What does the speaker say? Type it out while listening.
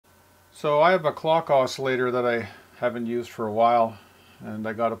So I have a clock oscillator that I haven't used for a while, and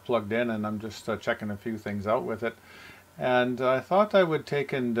I got it plugged in, and I'm just checking a few things out with it. And I thought I would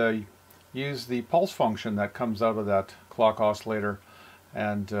take and use the pulse function that comes out of that clock oscillator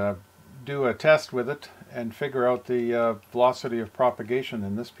and do a test with it and figure out the velocity of propagation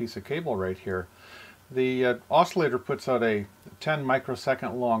in this piece of cable right here. The oscillator puts out a 10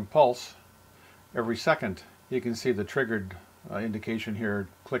 microsecond long pulse every second. You can see the triggered indication here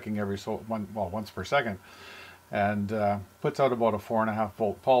clicking once per second, and puts out about a 4.5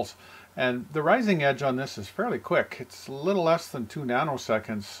 volt pulse. And the rising edge on this is fairly quick. It's a little less than 2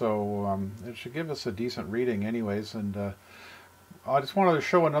 nanoseconds, so it should give us a decent reading anyways. And I just wanted to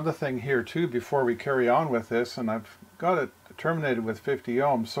show another thing here too before we carry on with this, and I've got it terminated with 50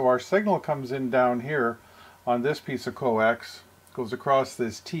 ohms. So our signal comes in down here on this piece of coax, goes across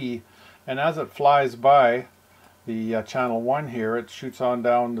this T, and as it flies by the channel 1 here, it shoots on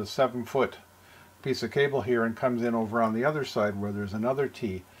down the 7-foot piece of cable here and comes in over on the other side where there's another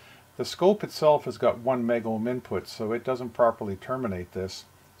T. The scope itself has got 1 megohm input, so it doesn't properly terminate this.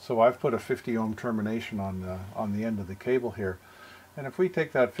 So I've put a 50 ohm termination on the end of the cable here. And if we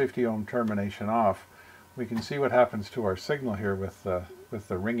take that 50 ohm termination off, we can see what happens to our signal here with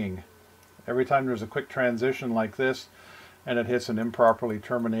the ringing. Every time there's a quick transition like this and it hits an improperly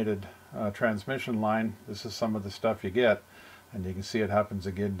terminated transmission line, this is some of the stuff you get. And you can see it happens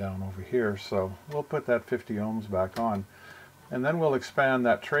again down over here. So we'll put that 50 ohms back on, and then we'll expand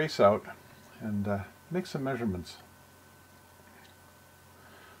that trace out and make some measurements.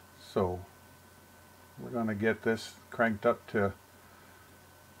 So we're going to get this cranked up to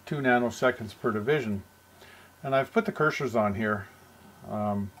 2 nanoseconds per division. And I've put the cursors on here.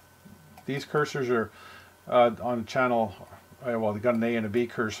 These cursors are on channel, well, they've got an A and a B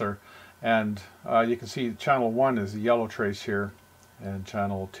cursor, and you can see channel 1 is the yellow trace here, and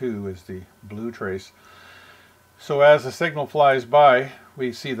channel 2 is the blue trace. So as the signal flies by,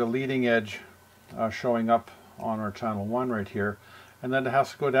 we see the leading edge showing up on our channel 1 right here, and then it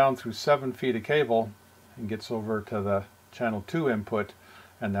has to go down through 7 feet of cable and gets over to the channel 2 input,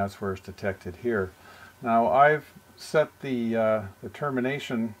 and that's where it's detected here. Now I've set the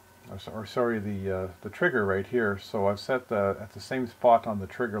termination, or sorry, the trigger right here. So I've set at the same spot on the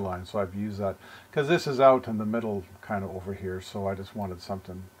trigger line. So I've used that because this is out in the middle, kind of over here. So I just wanted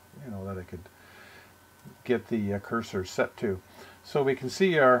something, you know, that I could get the cursor set to. So we can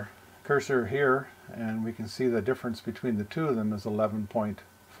see our cursor here, and we can see the difference between the two of them is 11.42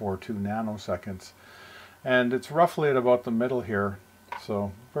 nanoseconds, and it's roughly at about the middle here.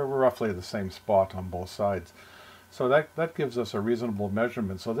 So we're roughly at the same spot on both sides. So that gives us a reasonable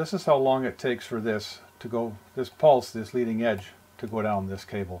measurement. So this is how long it takes for this to go, this pulse, this leading edge, to go down this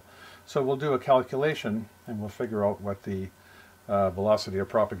cable. So we'll do a calculation and we'll figure out what the velocity of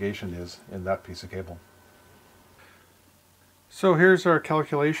propagation is in that piece of cable. So here's our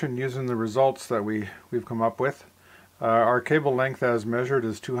calculation using the results that we've come up with. Our cable length as measured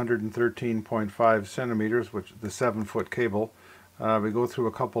is 213.5 centimeters, which is the 7-foot cable. We go through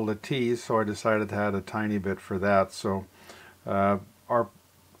a couple of T's, so I decided to add a tiny bit for that. So our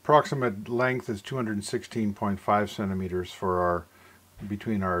approximate length is 216.5 centimeters for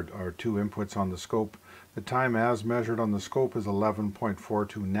between our two inputs on the scope. The time as measured on the scope is 11.42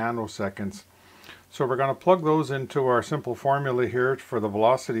 nanoseconds. So we're going to plug those into our simple formula here for the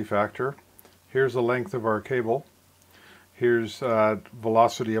velocity factor. Here's the length of our cable. Here's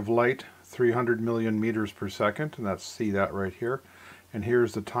velocity of light, 300 million meters per second, and that's see that right here. And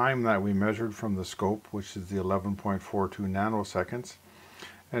here's the time that we measured from the scope, which is the 11.42 nanoseconds.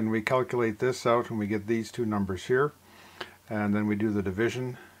 And we calculate this out and we get these two numbers here. And then we do the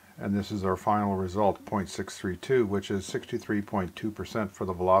division, and this is our final result, 0.632, which is 63.2% for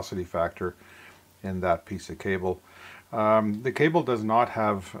the velocity factor in that piece of cable. The cable does not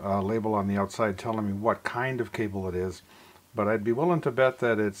have a label on the outside telling me what kind of cable it is, but I'd be willing to bet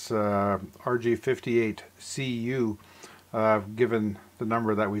that it's RG58CU, given the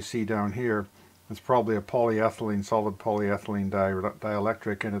number that we see down here. It's probably a polyethylene, solid polyethylene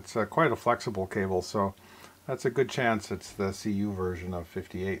dielectric, and it's quite a flexible cable, so that's a good chance it's the CU version of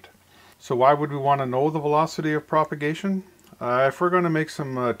 58. So why would we want to know the velocity of propagation? If we're going to make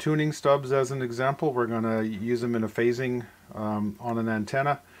some tuning stubs as an example, we're going to use them in a phasing on an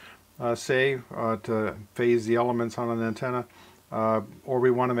antenna, to phase the elements on an antenna, or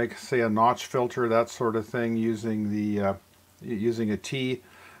we want to make, say, a notch filter, that sort of thing, using the using a T.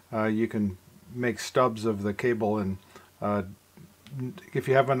 You can make stubs of the cable, and if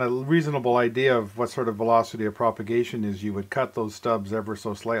you have a reasonable idea of what sort of velocity of propagation is, you would cut those stubs ever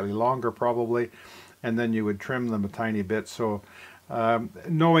so slightly longer probably, and then you would trim them a tiny bit. So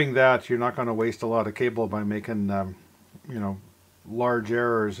Knowing that, you're not going to waste a lot of cable by making you know, large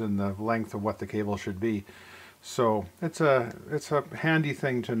errors in the length of what the cable should be. So it's a handy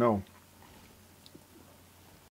thing to know.